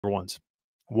ones.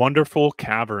 Wonderful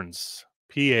Caverns,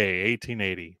 PA,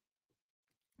 1880.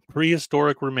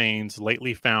 Prehistoric remains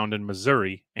lately found in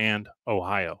Missouri and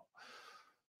Ohio.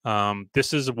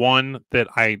 This is one that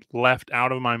I left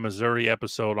out of my Missouri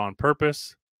episode on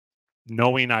purpose,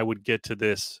 knowing I would get to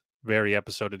this very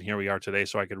episode, and here we are today,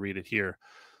 so I could read it here.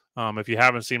 If you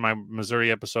haven't seen my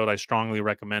Missouri episode, I strongly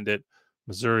recommend it.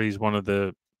 Missouri is one of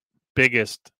the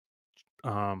biggest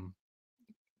um,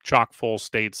 chock full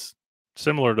states,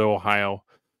 similar to Ohio,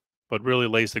 but really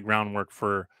lays the groundwork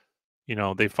for,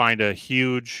 they find a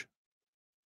huge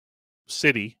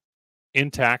city,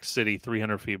 intact city,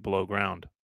 300 feet below ground.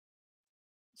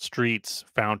 Streets,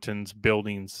 fountains,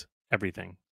 buildings,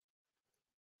 everything.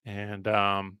 And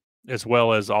as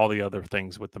well as all the other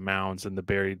things with the mounds and the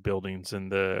buried buildings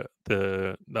and the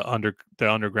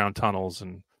underground tunnels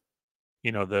and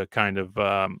the kind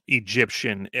of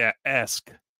Egyptian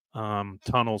esque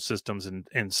tunnel systems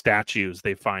and statues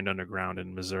they find underground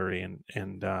in Missouri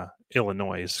and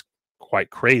Illinois is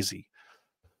quite crazy.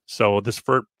 So this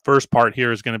first part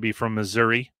here is going to be from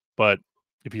Missouri, but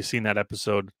if you've seen that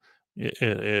episode,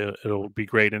 it'll be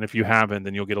great. And if you haven't,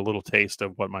 then you'll get a little taste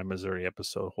of what my Missouri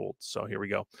episode holds. So here we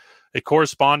go. A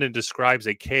correspondent describes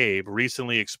a cave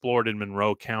recently explored in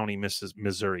Monroe County,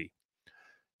 Missouri.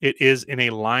 It is in a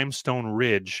limestone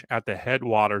ridge at the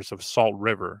headwaters of Salt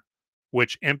River,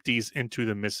 which empties into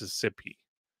the Mississippi.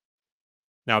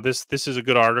 Now, this is a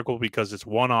good article because it's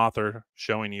one author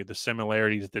showing you the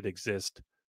similarities that exist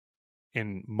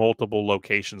in multiple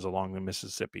locations along the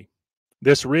Mississippi.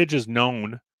 This ridge is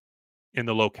known in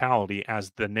the locality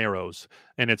as the Narrows,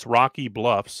 and its rocky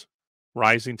bluffs,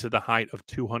 rising to the height of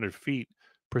 200 feet,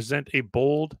 present a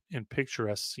bold and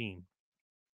picturesque scene.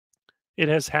 It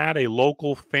has had a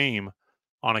local fame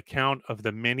on account of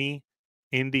the many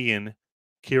Indian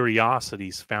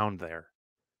curiosities found there.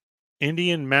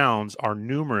 Indian mounds are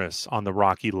numerous on the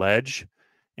rocky ledge,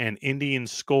 and Indian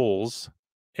skulls,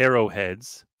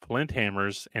 arrowheads, flint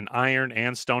hammers, and iron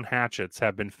and stone hatchets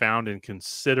have been found in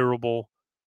considerable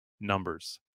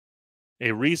numbers.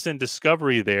 A recent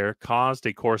discovery there caused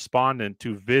a correspondent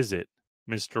to visit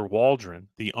Mr. Waldron,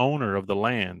 the owner of the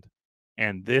land,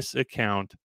 and this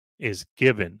account is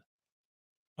given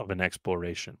of an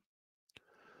exploration.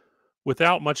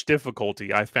 Without much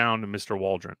difficulty, I found Mr.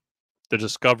 Waldron, the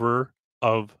discoverer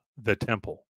of the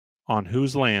temple, on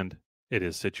whose land it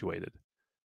is situated.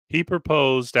 He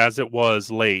proposed, as it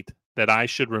was late, that I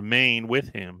should remain with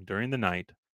him during the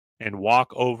night and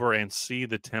walk over and see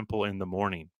the temple in the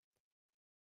morning.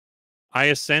 I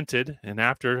assented, and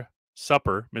after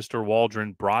supper, Mr.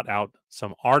 Waldron brought out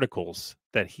some articles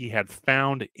that he had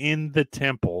found in the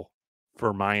temple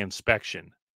for my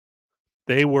inspection.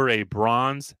 They were a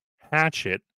bronze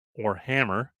hatchet or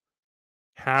hammer,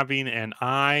 having an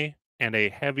eye and a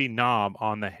heavy knob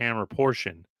on the hammer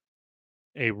portion,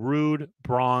 a rude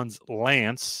bronze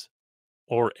lance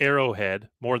or arrowhead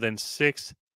more than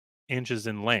 6 inches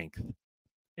in length,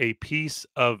 a piece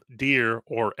of deer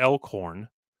or elk horn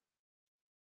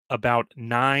about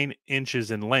 9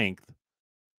 inches in length,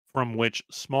 from which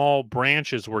small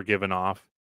branches were given off,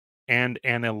 and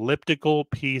an elliptical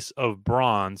piece of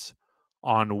bronze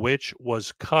on which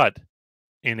was cut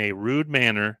in a rude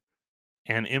manner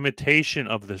an imitation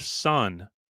of the sun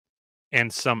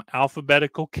and some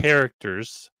alphabetical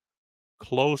characters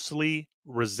closely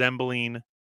resembling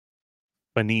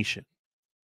Phoenician.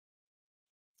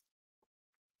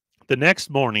 The next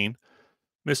morning,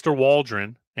 Mr.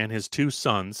 Waldron and his 2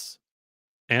 sons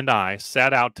and I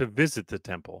set out to visit the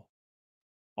temple.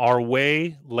 Our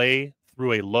way lay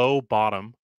through a low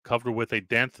bottom covered with a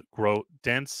dense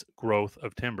growth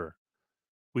of timber.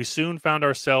 We soon found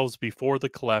ourselves before the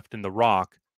cleft in the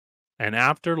rock, and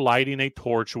after lighting a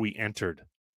torch, we entered.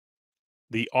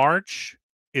 The arch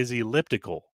is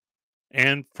elliptical,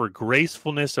 and for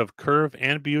gracefulness of curve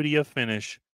and beauty of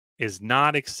finish, is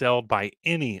not excelled by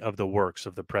any of the works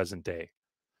of the present day.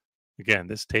 Again,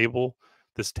 this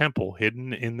temple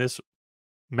hidden in this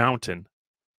mountain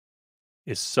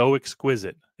is so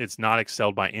exquisite, it's not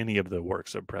excelled by any of the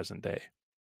works of present day.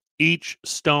 Each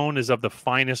stone is of the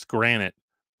finest granite,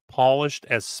 polished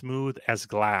as smooth as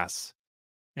glass,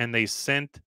 and they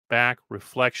sent back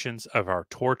reflections of our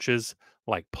torches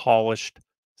like polished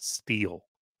steel.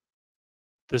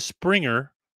 The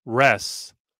springer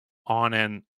rests on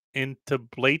an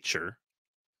entablature,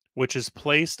 which is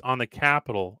placed on the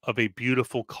capital of a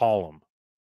beautiful column,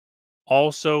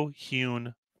 also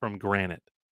hewn from granite.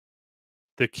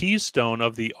 The keystone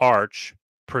of the arch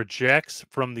projects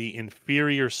from the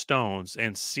inferior stones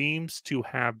and seems to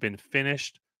have been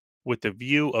finished with the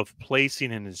view of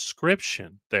placing an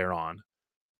inscription thereon,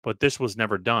 but this was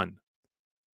never done.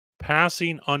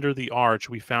 Passing under the arch,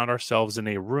 we found ourselves in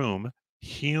a room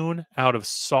hewn out of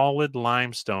solid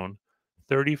limestone,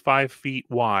 35 feet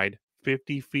wide,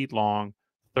 50 feet long,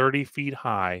 30 feet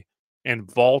high, and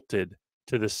vaulted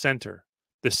to the center,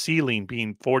 the ceiling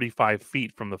being 45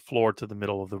 feet from the floor to the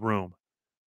middle of the room.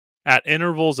 At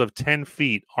intervals of 10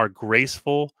 feet are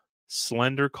graceful,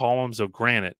 slender columns of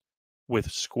granite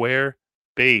with square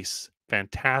base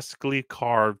fantastically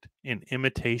carved in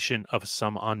imitation of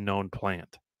some unknown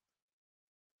plant.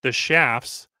 The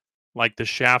shafts, like the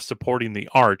shaft supporting the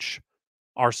arch,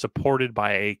 are supported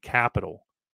by a capital.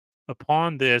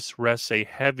 Upon this rests a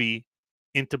heavy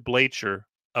entablature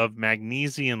of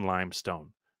magnesian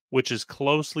limestone, which is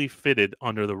closely fitted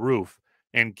under the roof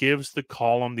and gives the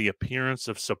column the appearance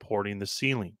of supporting the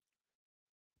ceiling.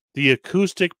 The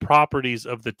acoustic properties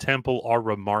of the temple are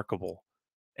remarkable.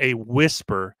 A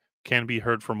whisper can be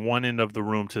heard from one end of the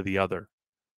room to the other.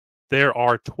 There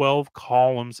are 12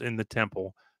 columns in the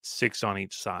temple, 6 on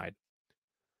each side.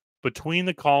 Between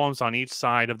the columns on each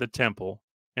side of the temple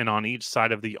and on each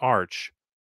side of the arch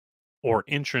or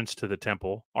entrance to the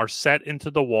temple are set into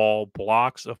the wall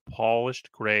blocks of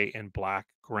polished gray and black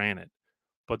granite,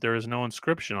 but there is no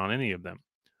inscription on any of them.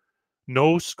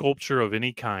 No sculpture of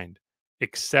any kind,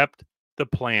 except the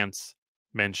plants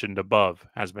mentioned above,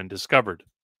 has been discovered.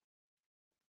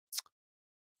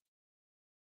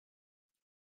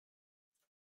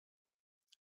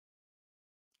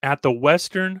 At the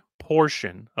western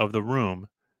portion of the room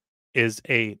is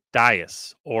a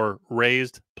dais or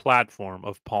raised platform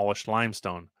of polished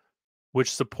limestone,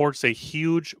 which supports a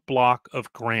huge block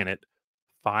of granite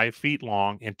 5 feet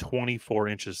long and 24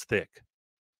 inches thick.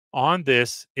 On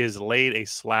this is laid a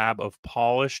slab of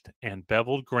polished and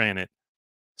beveled granite,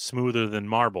 smoother than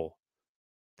marble.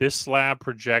 This slab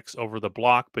projects over the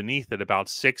block beneath it about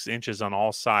 6 inches on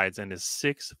all sides and is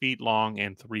 6 feet long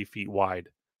and 3 feet wide.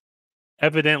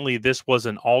 Evidently, this was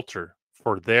an altar,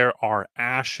 for there are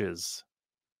ashes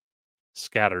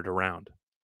scattered around.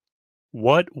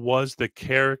 What was the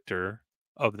character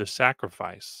of the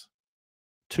sacrifice?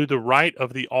 To the right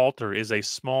of the altar is a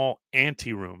small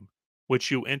anteroom,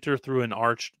 which you enter through an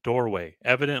arched doorway,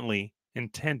 evidently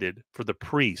intended for the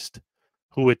priest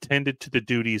who attended to the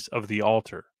duties of the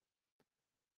altar.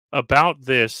 About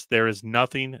this, there is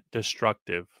nothing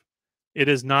destructive. It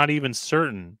is not even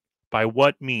certain by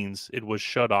what means it was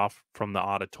shut off from the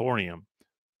auditorium.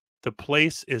 The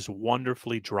place is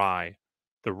wonderfully dry.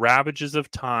 The ravages of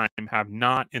time have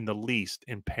not in the least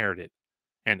impaired it,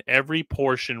 and every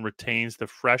portion retains the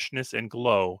freshness and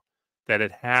glow that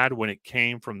it had when it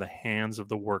came from the hands of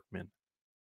the workmen.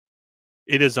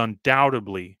 It is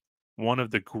undoubtedly one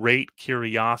of the great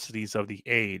curiosities of the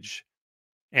age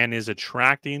and is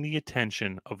attracting the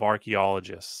attention of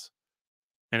archaeologists.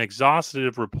 An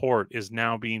exhaustive report is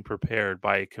now being prepared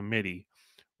by a committee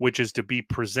which is to be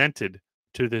presented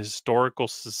to the Historical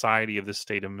Society of the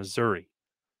State of Missouri,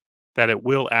 that it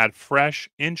will add fresh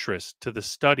interest to the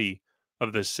study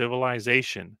of the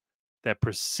civilization that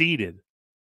preceded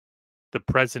the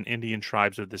present Indian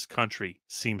tribes of this country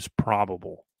seems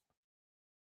probable.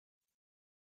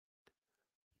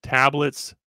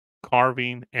 Tablets,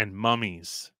 carving, and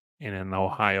mummies in an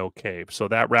Ohio cave. So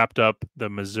that wrapped up the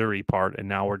Missouri part, and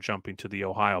now we're jumping to the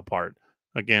Ohio part.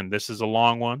 Again, this is a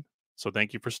long one, so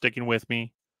thank you for sticking with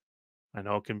me. I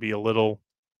know it can be a little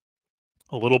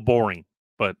boring,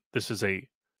 but this is a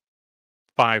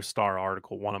 5-star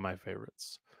article, one of my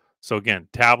favorites. So again,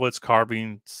 tablets,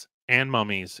 carvings, and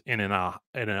mummies in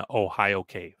an Ohio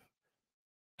cave.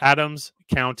 Adams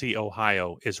County,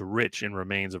 Ohio is rich in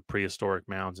remains of prehistoric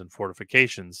mounds and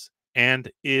fortifications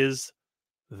and is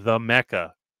the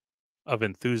mecca of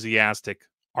enthusiastic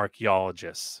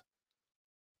archaeologists.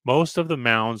 Most of the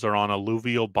mounds are on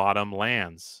alluvial bottom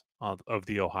lands of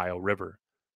the Ohio River.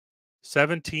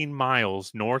 17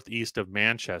 miles northeast of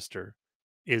Manchester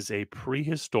is a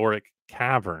prehistoric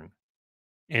cavern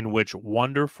in which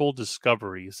wonderful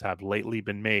discoveries have lately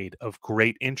been made of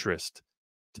great interest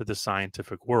to the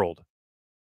scientific world.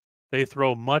 They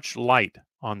throw much light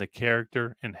on the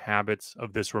character and habits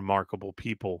of this remarkable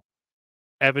people,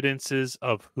 evidences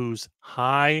of whose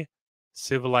high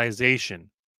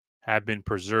civilization have been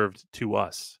preserved to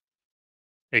us.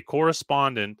 A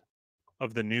correspondent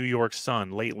of the New York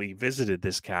Sun lately visited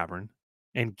this cavern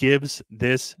and gives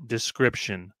this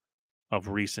description of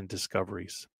recent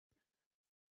discoveries.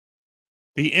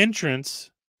 The entrance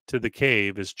to the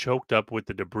cave is choked up with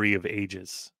the debris of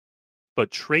ages, but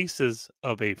traces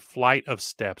of a flight of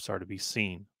steps are to be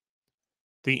seen.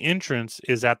 The entrance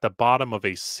is at the bottom of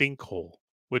a sinkhole,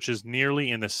 which is nearly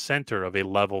in the center of a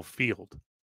level field.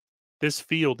 This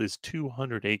field is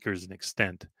 200 acres in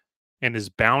extent and is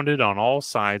bounded on all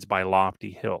sides by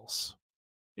lofty hills.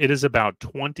 It is about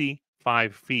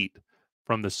 25 feet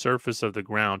from the surface of the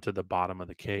ground to the bottom of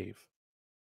the cave.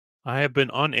 I have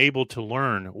been unable to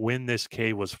learn when this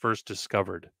cave was first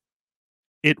discovered.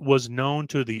 It was known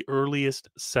to the earliest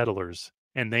settlers,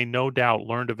 and they no doubt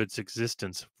learned of its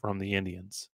existence from the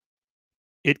Indians.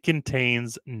 It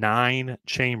contains 9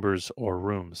 chambers or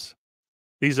rooms.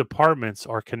 These apartments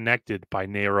are connected by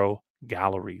narrow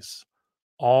galleries.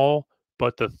 All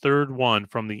but the third one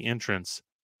from the entrance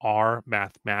are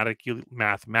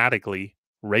mathematically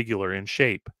regular in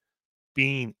shape,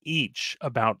 being each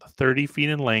about 30 feet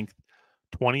in length,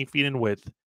 20 feet in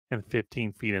width, and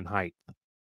 15 feet in height.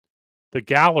 The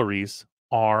galleries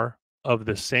are of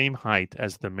the same height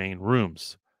as the main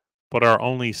rooms, but are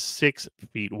only 6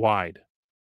 feet wide.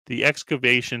 The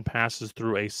excavation passes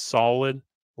through a solid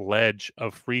ledge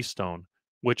of freestone,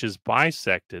 which is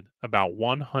bisected about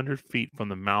 100 feet from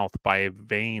the mouth by a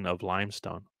vein of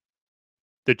limestone.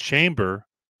 The chamber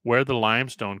where the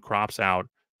limestone crops out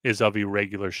is of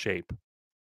irregular shape.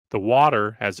 The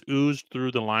water has oozed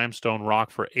through the limestone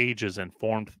rock for ages and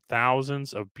formed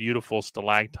thousands of beautiful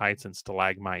stalactites and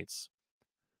stalagmites.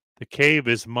 The cave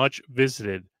is much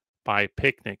visited by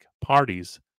picnic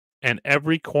parties, and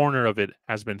every corner of it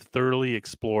has been thoroughly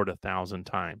explored 1,000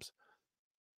 times.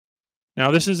 Now,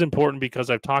 this is important because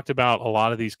I've talked about a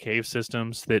lot of these cave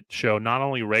systems that show not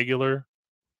only regular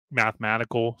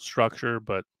mathematical structure,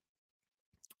 but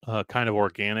kind of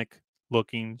organic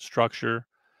looking structure.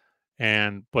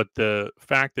 But the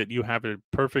fact that you have a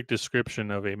perfect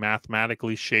description of a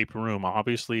mathematically shaped room,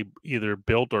 obviously either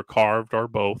built or carved or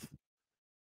both,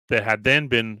 that had then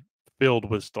been filled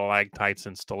with stalactites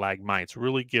and stalagmites,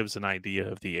 really gives an idea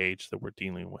of the age that we're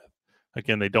dealing with.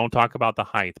 Again, they don't talk about the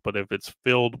height, but if it's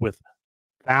filled with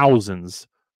thousands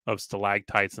of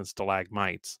stalactites and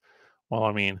stalagmites, well,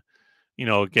 I mean,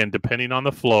 again, depending on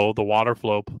the flow, the water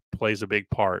flow plays a big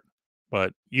part,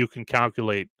 but you can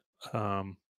calculate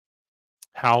um,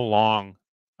 how long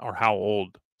or how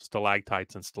old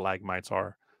stalactites and stalagmites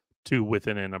are to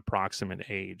within an approximate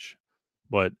age.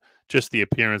 But just the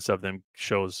appearance of them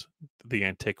shows the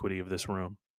antiquity of this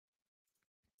room.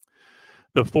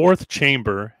 The fourth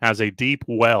chamber has a deep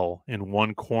well in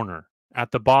one corner,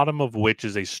 at the bottom of which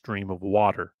is a stream of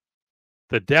water.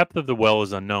 The depth of the well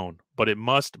is unknown, but it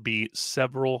must be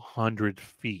several hundred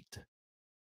feet.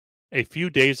 A few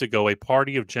days ago, a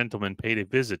party of gentlemen paid a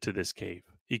visit to this cave,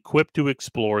 equipped to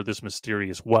explore this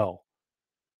mysterious well.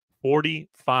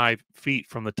 45 feet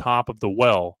from the top of the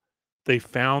well, they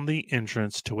found the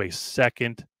entrance to a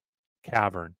second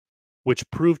cavern, which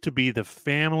proved to be the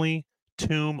family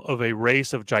tomb of a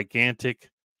race of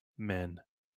gigantic men.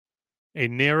 A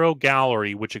narrow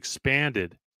gallery, which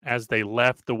expanded as they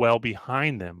left the well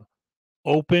behind them,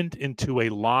 opened into a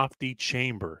lofty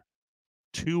chamber,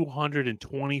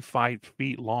 225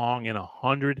 feet long and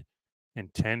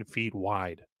 110 feet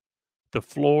wide. The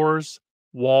floors,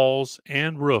 walls,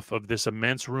 and roof of this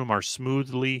immense room are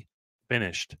smoothly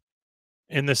finished.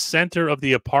 In the center of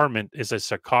the apartment is a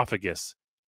sarcophagus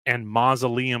and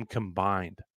mausoleum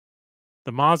combined.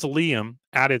 The mausoleum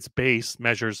at its base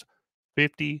measures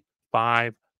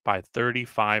 55 by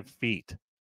 35 feet.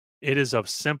 It is of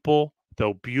simple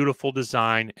though beautiful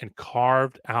design and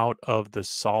carved out of the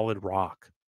solid rock.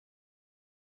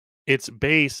 Its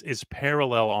base is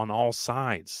parallel on all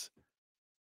sides.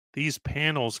 These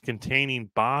panels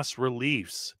containing bas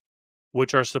reliefs,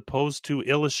 which are supposed to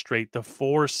illustrate the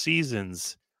 4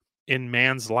 seasons in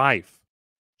man's life: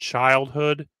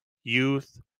 childhood,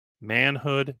 youth,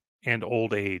 manhood, and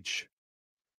old age.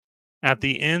 At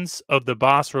the ends of the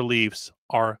bas reliefs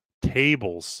are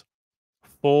tables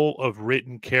full of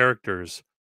written characters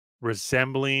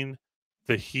resembling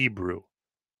the Hebrew,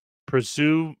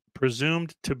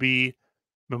 presumed to be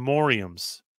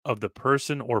memoriams of the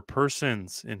person or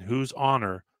persons in whose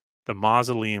honor the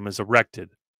mausoleum is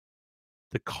erected.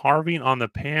 The carving on the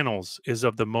panels is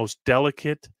of the most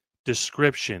delicate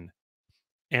description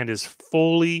and is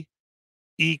fully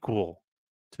equal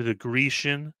to the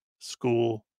Grecian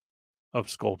school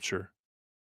of sculpture.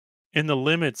 In the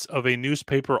limits of a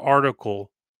newspaper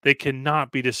article, they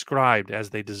cannot be described as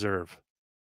they deserve.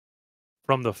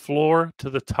 From the floor to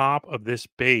the top of this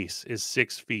base is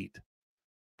 6 feet.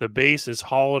 The base is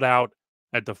hollowed out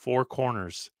at the 4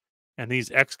 corners, and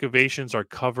these excavations are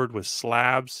covered with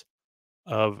slabs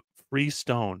of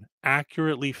freestone,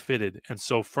 accurately fitted and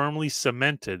so firmly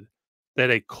cemented that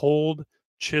a cold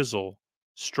chisel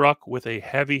struck with a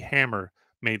heavy hammer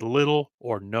made little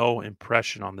or no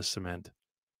impression on the cement.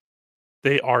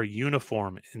 They are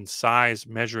uniform in size,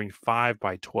 measuring 5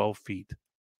 by 12 feet.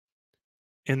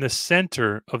 In the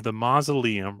center of the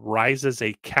mausoleum rises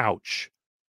a couch,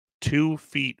 2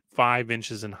 feet 5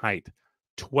 inches in height,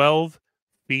 12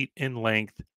 feet in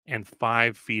length, and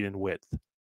 5 feet in width.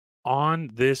 On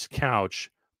this couch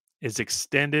is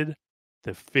extended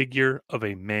the figure of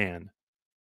a man.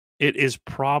 It is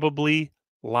probably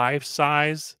life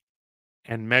size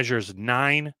and measures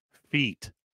 9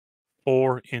 feet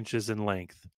 4 inches in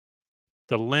length.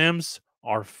 The limbs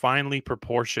are finely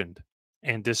proportioned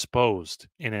and disposed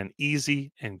in an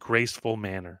easy and graceful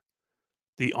manner.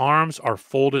 The arms are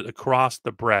folded across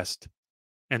the breast,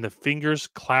 and the fingers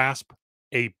clasp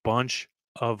a bunch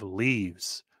of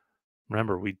leaves.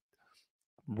 Remember, we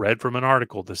read from an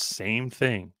article the same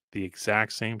thing, the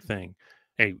exact same thing.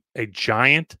 A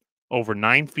giant over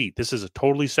 9 feet. This is a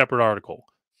totally separate article.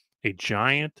 A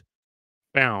giant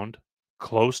found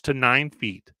close to 9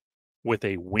 feet with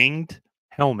a winged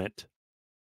helmet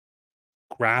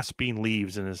grasping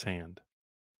leaves in his hand,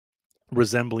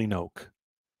 resembling oak.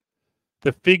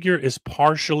 The figure is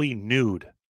partially nude,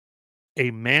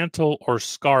 a mantle or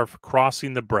scarf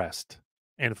crossing the breast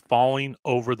and falling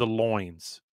over the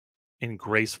loins in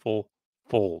graceful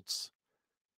folds.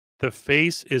 The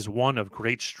face is one of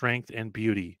great strength and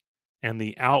beauty, and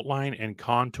the outline and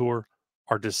contour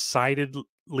are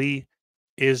decidedly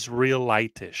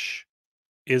Israelitish.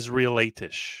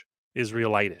 Israelitish.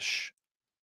 Israelitish.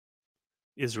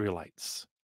 Israelites.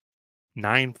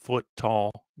 9 foot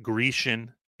tall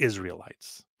Grecian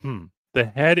Israelites. The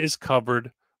head is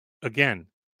covered. Again,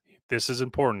 this is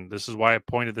important. This is why I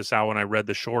pointed this out when I read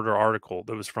the shorter article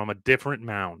that was from a different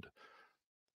mound.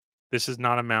 This is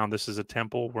not a mound. This is a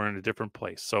temple. We're in a different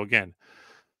place. So again,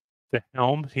 the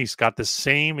helm, he's got the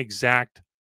same exact,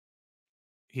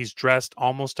 he's dressed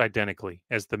almost identically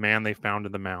as the man they found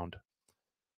in the mound.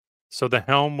 So the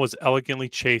helm was elegantly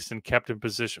chased and kept in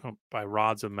position by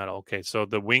rods of metal. Okay, so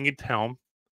the winged helm.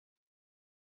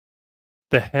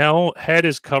 The head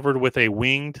is covered with a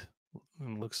winged,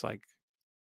 looks like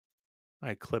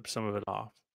I clipped some of it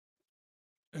off.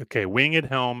 Okay, winged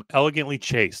helm, elegantly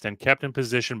chased and kept in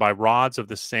position by rods of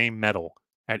the same metal.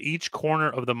 At each corner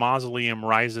of the mausoleum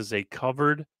rises a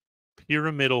covered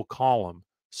pyramidal column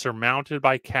surmounted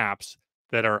by caps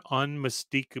that are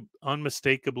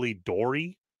unmistakably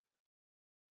Dory.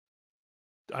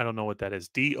 I don't know what that is.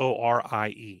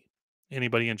 Dorie.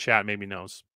 Anybody in chat maybe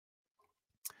knows.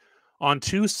 On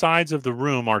two sides of the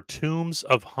room are tombs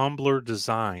of humbler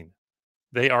design.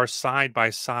 They are side by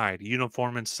side,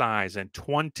 uniform in size, and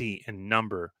 20 in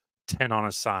number, 10 on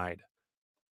a side.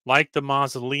 Like the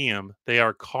mausoleum, they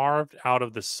are carved out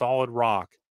of the solid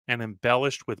rock and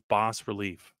embellished with bas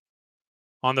relief.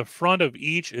 On the front of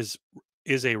each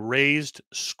is a raised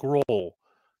scroll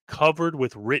covered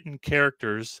with written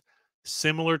characters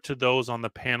similar to those on the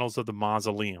panels of the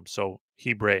mausoleum. So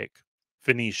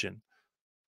Phoenician.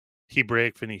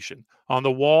 Hebraic Phoenician. On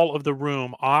the wall of the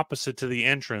room opposite to the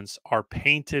entrance are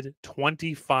painted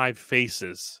 25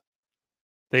 faces.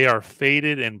 They are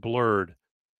faded and blurred,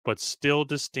 but still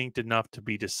distinct enough to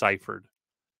be deciphered.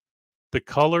 The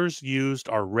colors used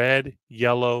are red,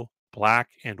 yellow, black,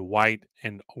 and white,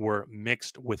 and were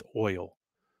mixed with oil.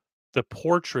 The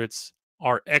portraits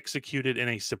are executed in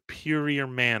a superior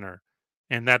manner,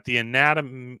 and that the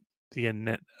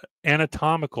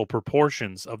anatomical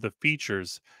proportions of the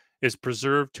features is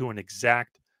preserved to an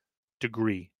exact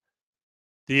degree.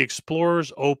 The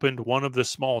explorers opened one of the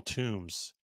small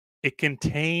tombs. It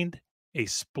contained a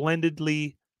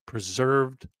splendidly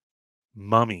preserved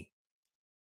mummy,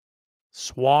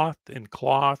 swathed in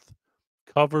cloth,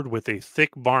 covered with a thick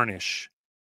varnish,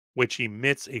 which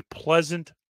emits a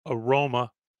pleasant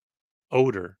aroma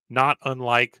odor, not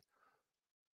unlike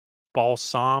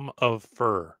balsam of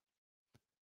fir.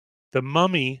 The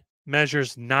mummy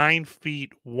measures 9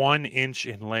 feet 1 inch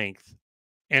in length,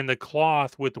 and the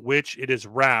cloth with which it is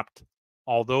wrapped,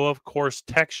 although of coarse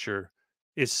texture,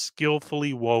 is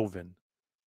skillfully woven.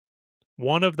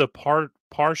 One of the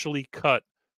partially cut,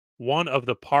 one of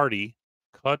the party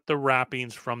cut the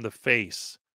wrappings from the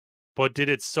face, but did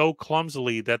it so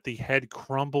clumsily that the head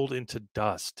crumbled into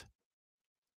dust.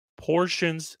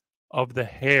 Portions of the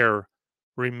hair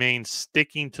remain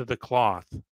sticking to the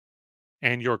cloth,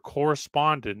 and your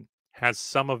correspondent has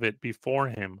some of it before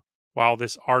him while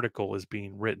this article is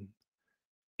being written.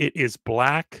 It is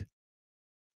black,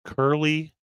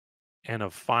 curly, and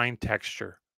of fine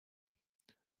texture.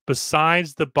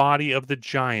 Besides the body of the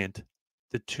giant,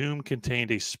 the tomb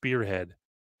contained a spearhead,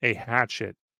 a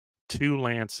hatchet, 2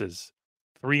 lances,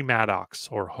 3 mattocks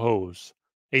or hoes,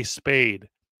 a spade,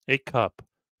 a cup,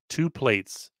 2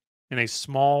 plates, and a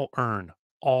small urn,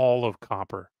 all of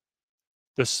copper.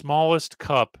 The smallest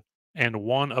cup and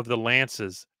one of the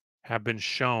lances have been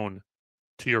shown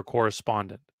to your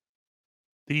correspondent.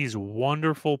 These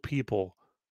wonderful people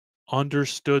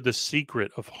understood the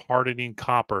secret of hardening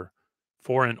copper,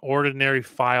 for an ordinary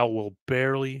file will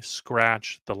barely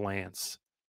scratch the lance,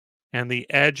 and the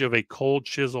edge of a cold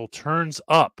chisel turns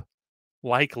up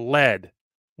like lead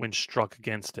when struck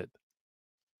against it.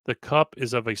 The cup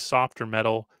is of a softer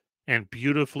metal and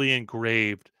beautifully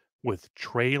engraved with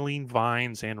trailing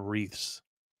vines and wreaths.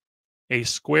 A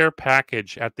square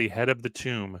package at the head of the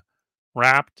tomb,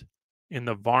 wrapped in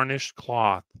the varnished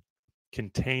cloth,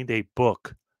 contained a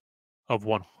book of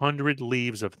 100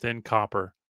 leaves of thin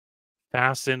copper,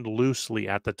 fastened loosely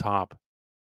at the top,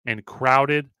 and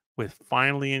crowded with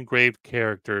finely engraved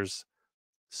characters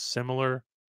similar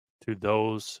to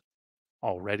those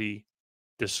already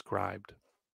described.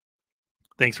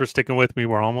 Thanks for sticking with me.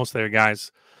 We're almost there,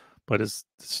 guys. But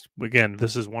again,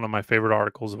 this is one of my favorite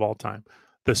articles of all time.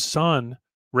 The Sun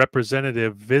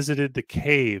representative visited the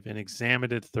cave and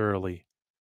examined it thoroughly.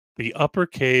 The upper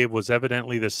cave was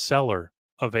evidently the cellar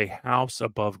of a house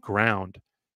above ground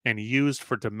and used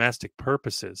for domestic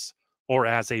purposes or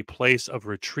as a place of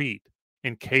retreat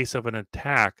in case of an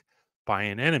attack by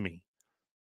an enemy.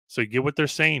 So you get what they're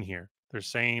saying here. They're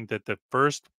saying that the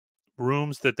first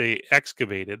rooms that they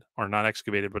excavated, or not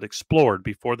excavated, but explored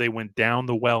before they went down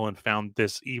the well and found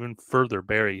this even further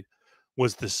buried,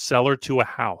 was the cellar to a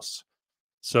house.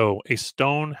 So a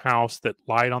stone house that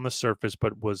lied on the surface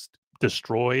but was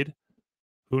destroyed.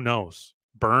 Who knows?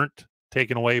 Burnt,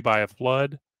 taken away by a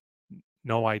flood?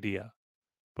 No idea.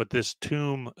 But this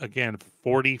tomb, again,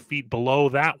 40 feet below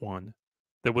that one,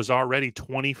 that was already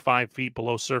 25 feet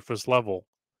below surface level,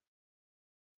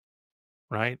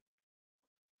 right?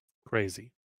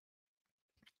 Crazy.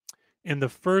 In the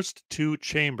first two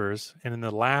chambers and in the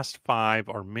last five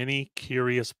are many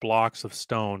curious blocks of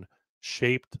stone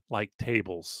shaped like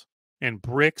tables, and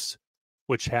bricks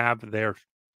which have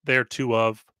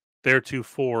theretofore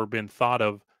been thought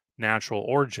of natural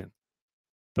origin.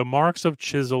 The marks of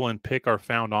chisel and pick are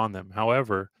found on them.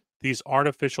 However, these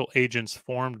artificial agents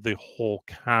formed the whole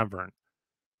cavern.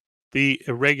 The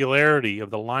irregularity of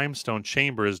the limestone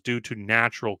chamber is due to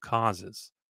natural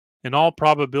causes. In all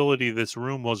probability, this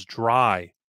room was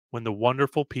dry when the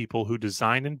wonderful people who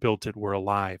designed and built it were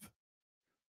alive.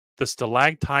 The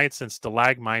stalactites and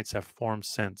stalagmites have formed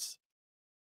since.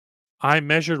 I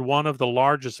measured one of the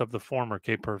largest of the former.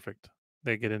 Okay, perfect.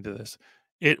 They get into this.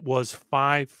 It was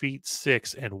 5 feet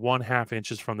 6 and 1/2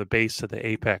 inches from the base to the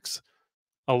apex,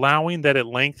 allowing that it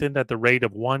lengthened at the rate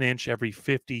of 1 inch every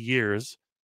 50 years,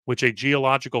 which a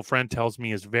geological friend tells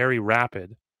me is very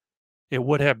rapid. It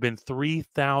would have been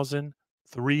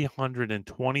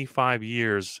 3,325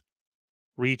 years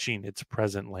reaching its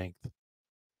present length.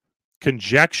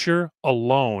 Conjecture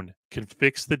alone can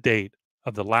fix the date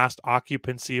of the last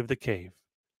occupancy of the cave.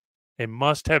 It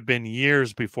must have been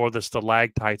years before the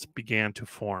stalactites began to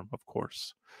form, of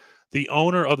course. The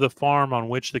owner of the farm on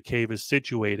which the cave is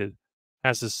situated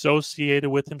has associated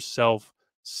with himself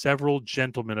several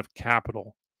gentlemen of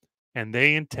capital, and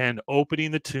they intend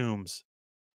opening the tombs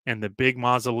and the big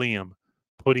mausoleum,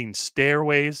 putting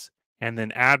stairways, and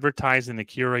then advertising the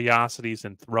curiosities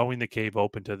and throwing the cave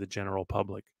open to the general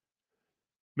public.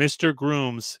 Mr.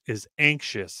 Grooms is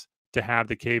anxious to have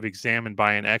the cave examined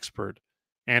by an expert,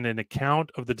 and an account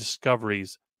of the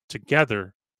discoveries,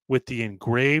 together with the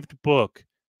engraved book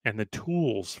and the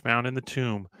tools found in the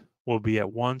tomb, will be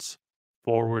at once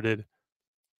forwarded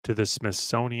to the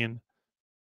Smithsonian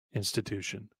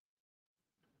Institution.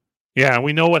 Yeah,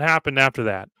 we know what happened after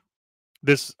that.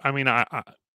 This, I mean, I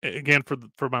again,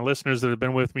 for my listeners that have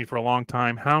been with me for a long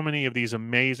time, how many of these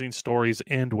amazing stories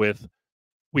end with,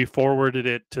 we forwarded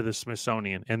it to the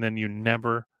Smithsonian, and then you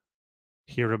never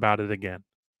hear about it again?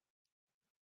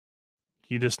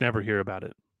 You just never hear about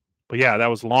it. But yeah, that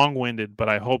was long-winded, but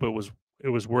I hope it was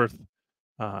worth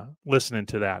listening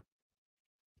to that.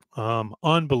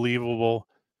 Unbelievable.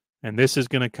 And this is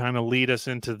going to kind of lead us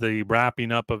into the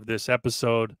wrapping up of this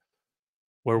episode,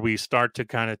 where we start to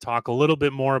kind of talk a little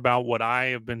bit more about what I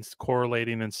have been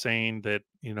correlating and saying, that,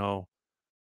 you know,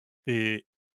 the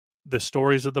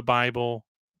stories of the Bible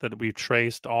that we've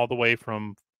traced all the way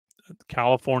from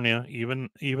California, even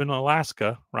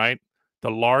Alaska, right? The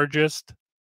largest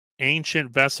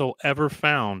ancient vessel ever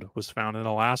found was found in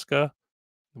Alaska.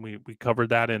 We covered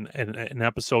that in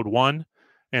episode 1.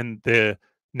 And the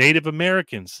Native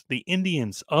Americans, the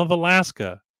Indians of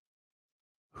Alaska,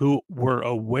 who were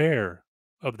aware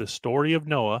of the story of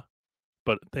Noah,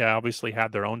 but they obviously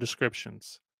had their own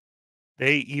descriptions.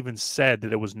 They even said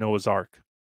that it was Noah's Ark.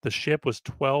 The ship was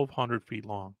 1,200 feet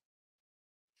long.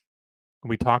 And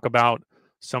we talk about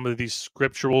some of these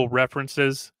scriptural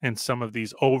references and some of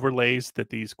these overlays that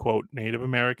these quote Native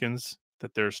Americans,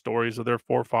 that their stories of their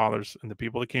forefathers and the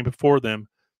people that came before them,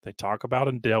 they talk about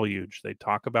a deluge. They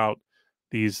talk about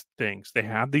these things. They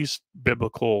have these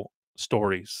biblical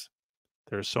stories.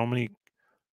 There's so many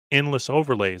endless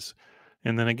overlays.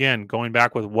 And then again, going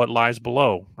back with what lies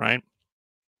below, right?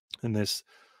 And this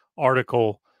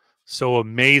article so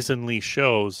amazingly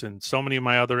shows, and so many of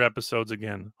my other episodes,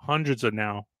 again, hundreds of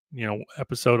now,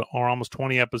 episode or almost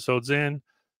 20 episodes in,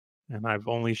 and I've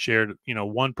only shared,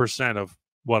 1% of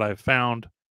what I've found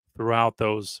throughout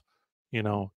those,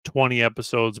 20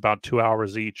 episodes, about 2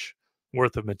 hours each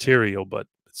worth of material, but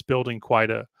it's building quite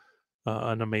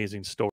an amazing story.